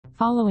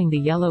Following the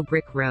yellow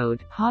brick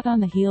road, hot on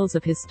the heels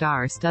of his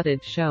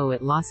star-studded show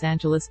at Los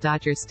Angeles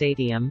Dodgers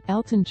Stadium,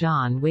 Elton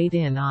John weighed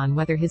in on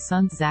whether his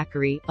sons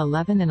Zachary,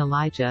 11 and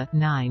Elijah,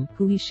 9,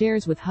 who he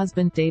shares with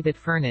husband David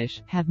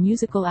Furnish, have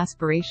musical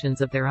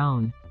aspirations of their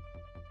own.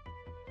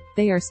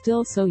 "They are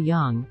still so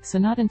young, so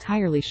not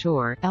entirely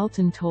sure,"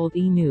 Elton told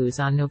E! News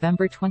on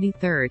November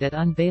 23 at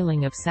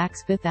unveiling of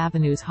Saks Fifth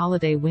Avenue's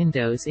holiday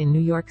windows in New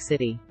York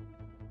City.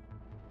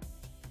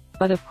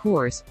 "But of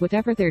course,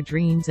 whatever their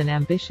dreams and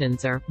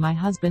ambitions are, my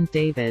husband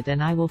David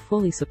and I will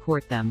fully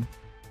support them."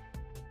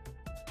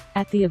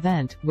 At the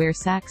event, where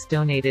Saks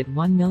donated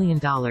 $1 million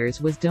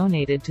was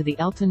donated to the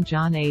Elton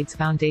John AIDS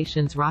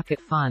Foundation's Rocket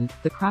Fund,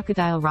 the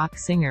Crocodile Rock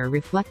singer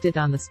reflected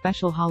on the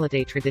special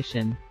holiday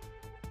tradition.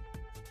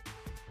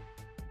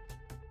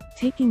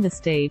 "Taking the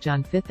stage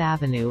on Fifth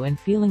Avenue and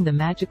feeling the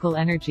magical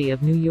energy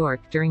of New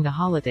York during the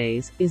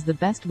holidays, is the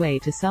best way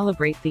to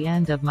celebrate the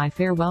end of my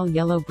farewell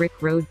Yellow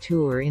Brick Road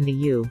tour in the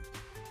U.S.,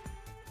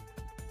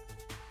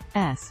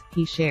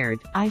 he shared.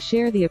 "I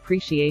share the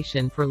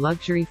appreciation for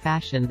luxury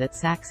fashion that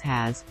Saks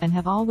has, and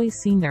have always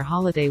seen their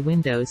holiday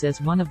windows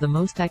as one of the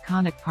most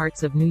iconic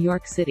parts of New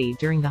York City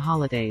during the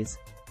holidays."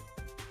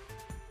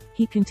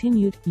 He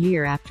continued,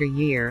 "Year after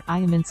year, I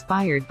am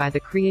inspired by the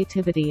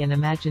creativity and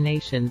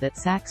imagination that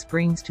Saks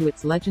brings to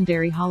its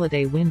legendary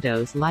holiday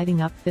windows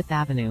lighting up Fifth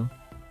Avenue.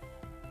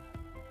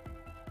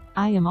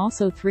 I am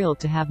also thrilled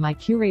to have my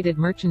curated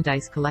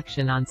merchandise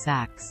collection on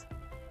Saks.com,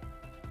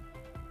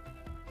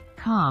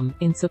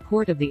 in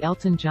support of the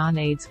Elton John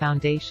AIDS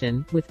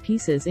Foundation, with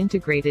pieces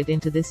integrated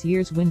into this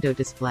year's window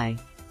display."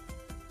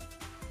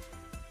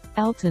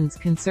 Elton's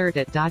concert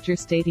at Dodger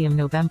Stadium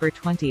November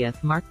 20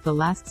 marked the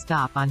last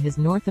stop on his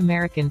North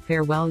American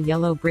farewell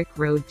Yellow Brick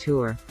Road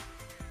tour.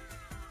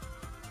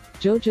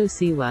 Jojo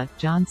Siwa,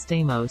 John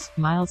Stamos,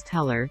 Miles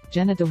Teller,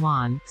 Jenna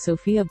Dewan,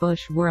 Sophia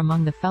Bush were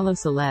among the fellow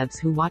celebs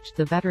who watched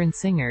the veteran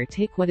singer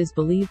take what is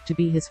believed to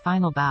be his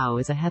final bow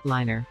as a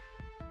headliner.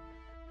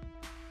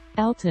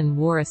 Elton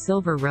wore a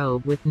silver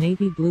robe with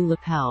navy blue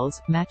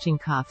lapels, matching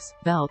cuffs,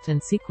 belt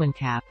and sequin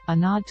cap, a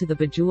nod to the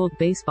bejeweled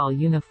baseball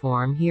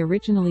uniform he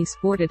originally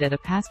sported at a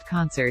past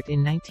concert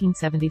in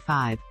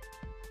 1975.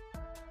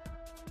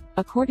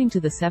 According to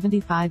the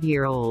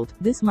 75-year-old,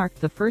 this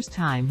marked the first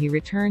time he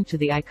returned to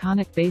the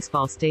iconic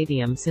baseball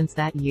stadium since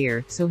that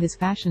year, so his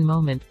fashion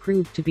moment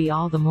proved to be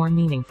all the more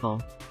meaningful.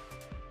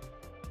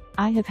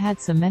 "I have had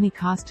so many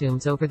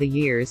costumes over the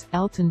years,"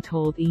 Elton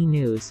told E!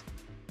 News.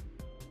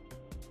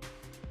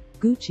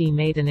 "Gucci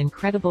made an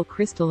incredible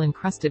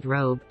crystal-encrusted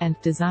robe, and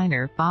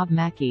designer Bob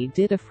Mackie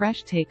did a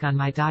fresh take on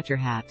my Dodger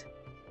hat.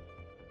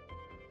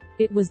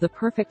 It was the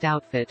perfect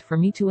outfit for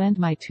me to end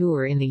my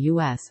tour in the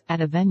U.S.,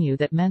 at a venue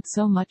that meant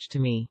so much to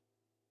me."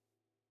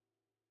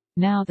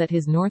 Now that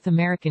his North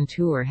American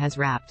tour has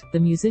wrapped,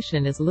 the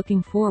musician is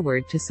looking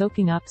forward to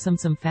soaking up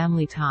some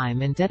family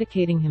time and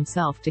dedicating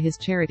himself to his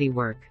charity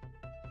work.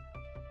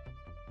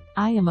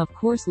 "I am of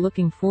course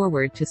looking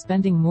forward to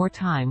spending more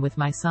time with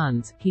my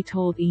sons," he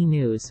told E!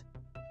 News.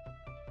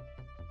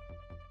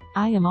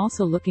 "I am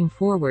also looking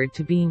forward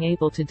to being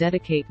able to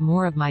dedicate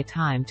more of my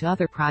time to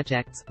other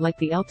projects, like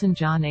the Elton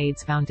John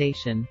AIDS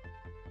Foundation."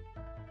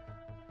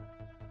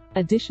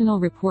 Additional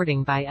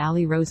reporting by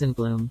Ali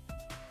Rosenblum.